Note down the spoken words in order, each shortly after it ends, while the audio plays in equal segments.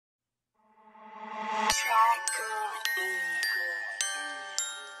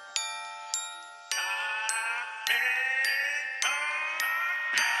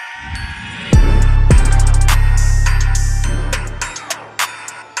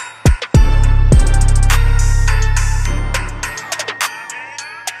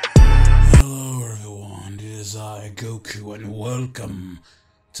Goku, and welcome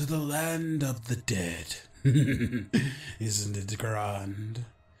to the land of the dead. Isn't it grand?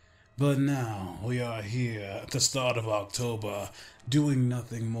 But now we are here at the start of October, doing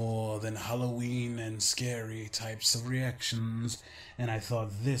nothing more than Halloween and scary types of reactions, and I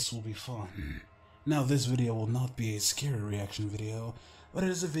thought this will be fun. Now this video will not be a scary reaction video, but it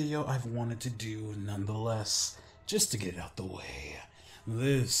is a video I've wanted to do nonetheless, just to get it out the way.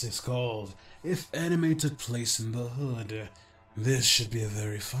 This is called If Anime Took Place in the Hood. This should be a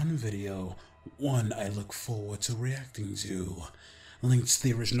very fun video, one I look forward to reacting to. Links to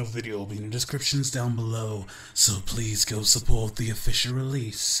the original video will be in the descriptions down below, so please go support the official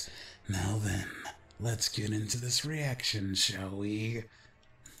release. Now then, let's get into this reaction, shall we?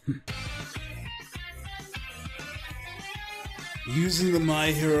 Using the My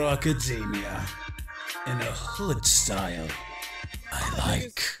Hero Academia in a hood style. I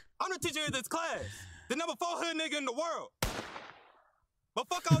like. I'm the teacher of this class, the number 4 hood nigga in the world. But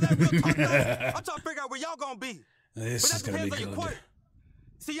fuck all that real talk though. I'm trying to figure out where y'all gonna be. This is gonna be good.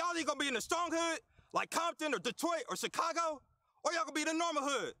 See, y'all either gonna be in the strong hood, like Compton or Detroit or Chicago, or y'all gonna be in the normal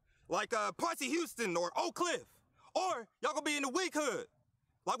hood, like Parsi Houston or Oak Cliff, or y'all gonna be in the weak hood,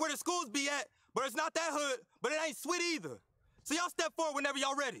 like where the schools be at, but it's not that hood, but it ain't sweet either. So y'all step forward whenever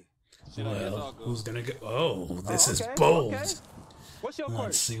y'all ready. Well, who's gonna go? Oh, this is bold. Okay. What's your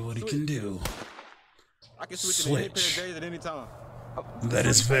Let's see what he can do. I can switch to any pair of days at any time. That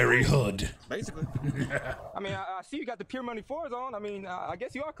is very hood. Basically. I mean, I see you got the Pure Money 4s on. I mean, I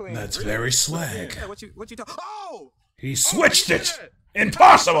guess you are clean. That's very swag. Yeah, what you talking? Oh! He switched it!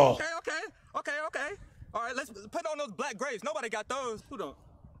 Impossible! Okay. All right, let's put on those black grapes. Nobody got those. Who don't?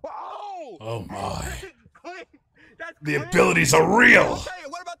 Oh! Oh my. That's the abilities are real! Okay,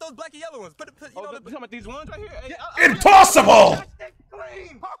 what about those black and yellow ones? You know, talking about these ones right here? Impossible!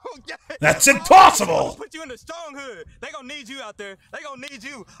 That's impossible! Put you in the strong hood. They gonna need you out there. They gonna need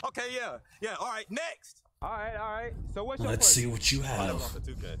you. Okay, yeah. All right, next. All right. So what's your Let's see what you have.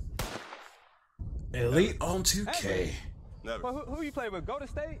 Elite on 2K. Never. Well, who you play with? Golden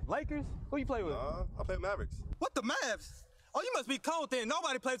State? Lakers? Who you play with? I play Mavericks. What the Mavs? Oh, you must be cold then.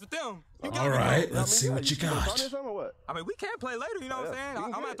 Nobody plays with them. All right, let's see what you got. I mean, we can play later, you know what I'm saying?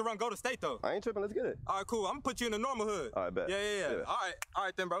 I'm gonna have to run Golden State though. I ain't tripping, let's get it. All right, cool. I'm gonna put you in the normal hood. All right, bet. Yeah. All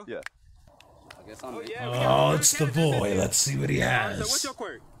right then, bro. Yeah. I guess I'm Oh, it's the boy. Let's see what he has. So what's your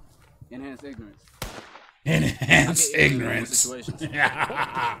quirk? Enhanced ignorance. Enhanced ignorance.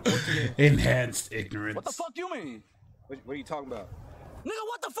 Enhanced ignorance. What the fuck you mean? What are you talking about? Nigga,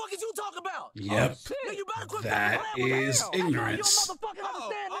 what the fuck is you talking about? Yep. Nigga, you better quit that is ignorance. You motherfucking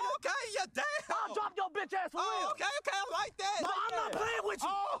understand, nigga. Okay, yeah, damn. I'll drop your bitch ass for real. Okay, I like that. No, I'm not playing with you.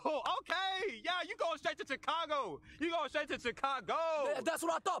 Oh, okay. Yeah, you going straight to Chicago. That's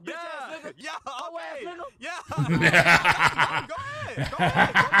what I thought, bitch ass nigga. Yeah, Hoe ass okay. nigga. Yeah. Go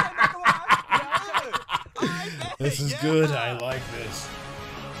ahead. This is good. I like this.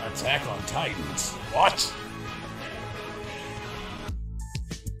 Attack on Titans. What?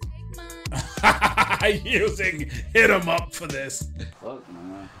 Using hit 'em up for this. Fuck,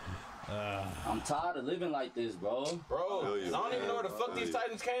 man. I'm tired of living like this, bro. Bro, I don't even know where the fuck these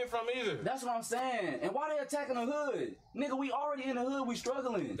Titans came from either. That's what I'm saying. And why they attacking the hood? Nigga, we already in the hood, we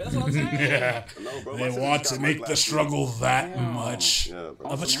struggling. That's what I'm saying. Yeah. No, bro, They want to make the struggle that much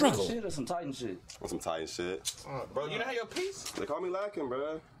of a struggle. Shit or some Titan shit? On some Titan shit. Bro, you don't have your piece? They call me lacking,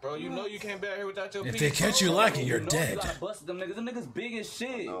 bro. Bro, you know you can't be out here without your piece. If they catch you lacking, you're dead. You gotta bust them niggas. Them niggas big as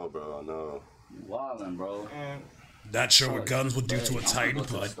shit. No, bro, I know. You wildin', bro. Not sure what guns would do to a Titan,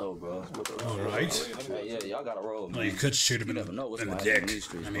 but alright. Yeah, y'all gotta roll. Well, you could shoot him in the dick.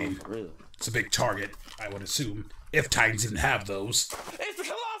 I mean, it's a big target, I would assume. If Titans even have those. It's the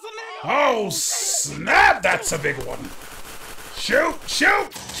colossal nigga! Oh, snap! That's a big one. Shoot!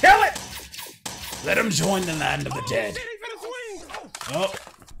 Kill it! Let him join the land of the dead. Oh.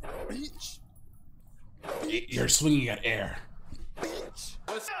 You're swinging at air.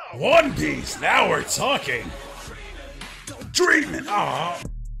 One Piece! Now we're talking! Dreaming! Aw!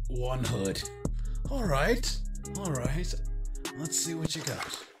 One hood. Alright. Let's see what you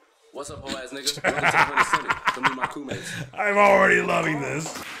got. What's up, hoe ass nigga? Welcome to the city. Come meet my crewmates. I'm already loving this.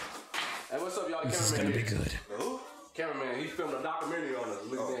 Hey, what's up, y'all? This is gonna be good. Who? Cameraman, he filmed a documentary on us.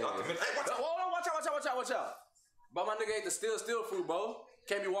 Hold on, watch out. But my nigga ate the steel fruit, bro.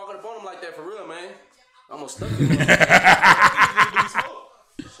 Can't be walking up on him like that for real, man. I'm gonna stuck him.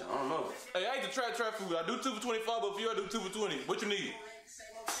 I don't know. Hey, I ate the trap food. I do 2 for 25, but for you I do 2 for 20. What you need?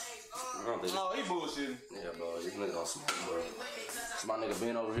 No, he bullshitting. Yeah, bro. This nigga on smoke, bro. It's my nigga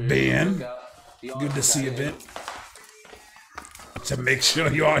Ben over here. Ben. Good to see you, Ben. to make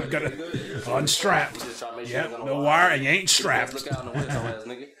sure you aren't gonna unstrapped. Yep, no wire and you ain't strapped. Look out in the window, ass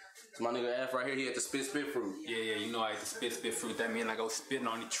nigga. So my nigga F right here, he had to spit fruit. Yeah, you know I had to spit fruit. That mean I go spitting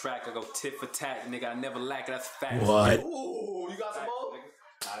on the track. I go tit for tat, nigga. I never lack. That's fact. What? Ooh, you got some more?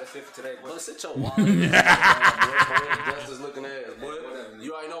 Nah, that's it for today, boy. Well, sit your wallet. Justice looking ass, boy.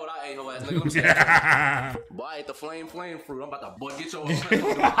 You already know what I ate, ho ass nigga. Boy, I ate the flame fruit. I'm about to, boy, get your ass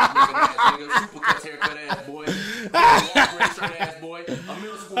looking ass nigga. Supercuts haircut ass, boy. Shirt ass, boy. A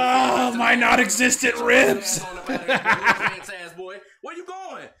middle school. Oh, my non-existent ribs. Ass, boy. Where you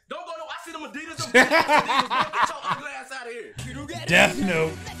going? Don't go to. I see them Adidas. Get your ugly ass out of here. Death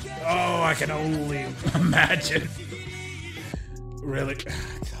Note. Oh, I can only imagine. Really? God.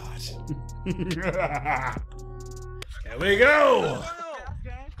 Here we go.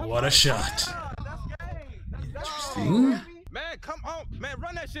 What a shot. Interesting. Man, come on. Man,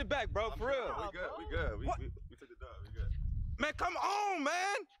 run that shit back, bro. For real. We good. We took the dub. We good. Man, come on,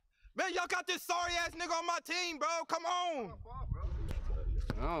 man. Man, y'all got this sorry ass nigga on my team, bro. Come on.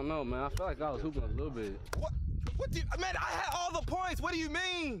 I don't know, man. I feel like I was hooping a little bit. What do you, man, I had all the points. What do you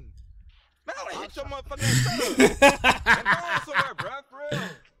mean? Man, I would hit your motherfucking shut up. Man, go on somewhere, bro. For real.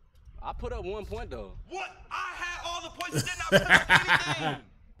 I put up 1 point, though. What? I had all the points. You did not put up anything.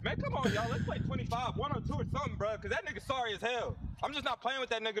 Man, come on, y'all. Let's play 25, 1 or 2 or something, bro. Because that nigga sorry as hell. I'm just not playing with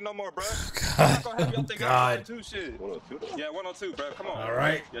that nigga no more, bro. I'm not gonna have y'all think I'm playing 2 shit. 102? Yeah, 102, bro. Come on. All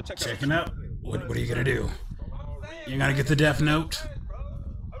right. Yeah, Checking out. What are you going to do? You going to get the Death Note?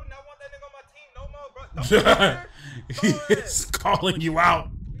 He's calling you out.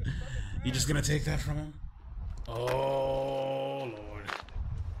 You just gonna take that from him? Oh, Lord.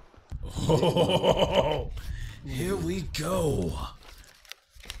 Oh, here we go.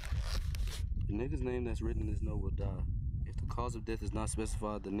 The nigga's name that's written in this note will die. If the cause of death is not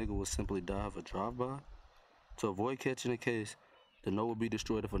specified, the nigga will simply die of a drive-by. To avoid catching the case, the note will be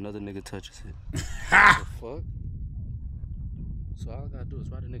destroyed if another nigga touches it. What the fuck? So all I gotta do is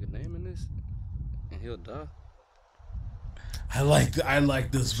write a nigga name in this, and he'll die. I like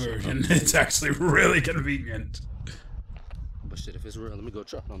this version. It's actually really convenient. But shit, if it's real, let me go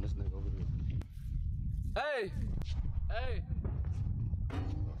chop on this nigga over here. Hey,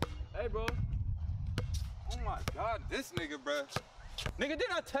 bro. Oh my God, this nigga, bro. Nigga,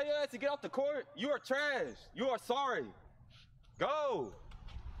 didn't I tell your ass to get off the court? You are trash. You are sorry. Go.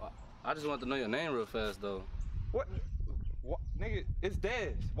 I just wanted to know your name real fast, though. What? Nigga, it's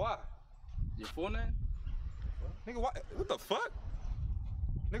Dez. Why? Your full name? Nigga, what the fuck?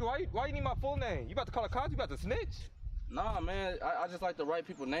 Nigga, why you need my full name? You about to call a cops? You about to snitch? Nah, man. I just like the right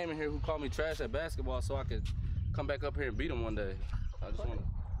people name in here who call me trash at basketball so I could come back up here and beat them one day. I just want to...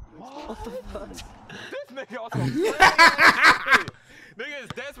 What the fuck? This nigga also Nigga,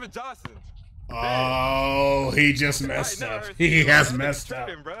 it's Desmond Johnson. Oh, he just messed up. He has messed up.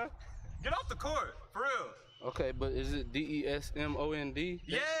 Bro. Get off the court, for real. Okay, but is it D-E-S-M-O-N-D?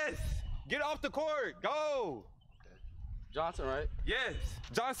 Yes. Get off the court. Go. Johnson, right? Yes.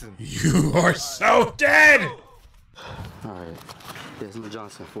 Johnson. You are so dead. All right. Desmond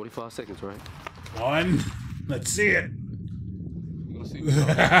Johnson, 45 seconds, right? 1. Let's see it. You gonna see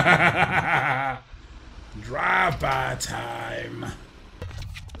Drive-by time.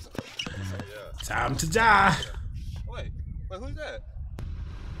 Time to die. Wait, who's that?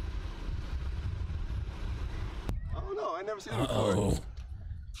 I don't know. I ain't never seen him before. Uh-oh.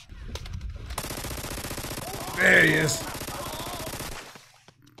 There he is.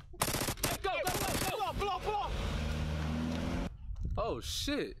 Go, blow. Oh,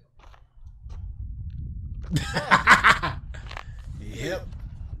 shit. Yep.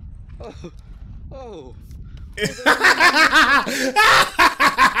 Oh.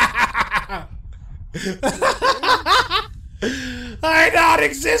 I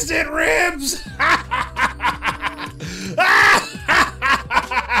non-existent ribs.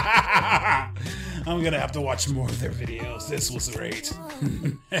 I'm gonna have to watch more of their videos. This was great.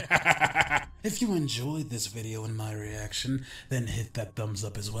 If you enjoyed this video and my reaction, then hit that thumbs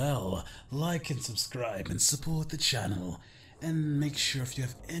up as well. Like and subscribe and support the channel. And make sure if you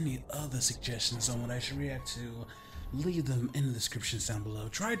have any other suggestions on what I should react to, leave them in the descriptions down below.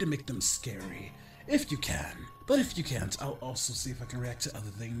 Try to make them scary, if you can. But if you can't, I'll also see if I can react to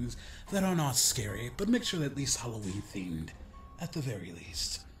other things that are not scary, but make sure they're at least Halloween themed, at the very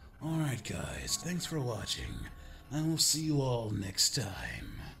least. Alright guys, thanks for watching. I will see you all next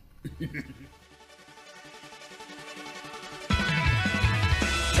time.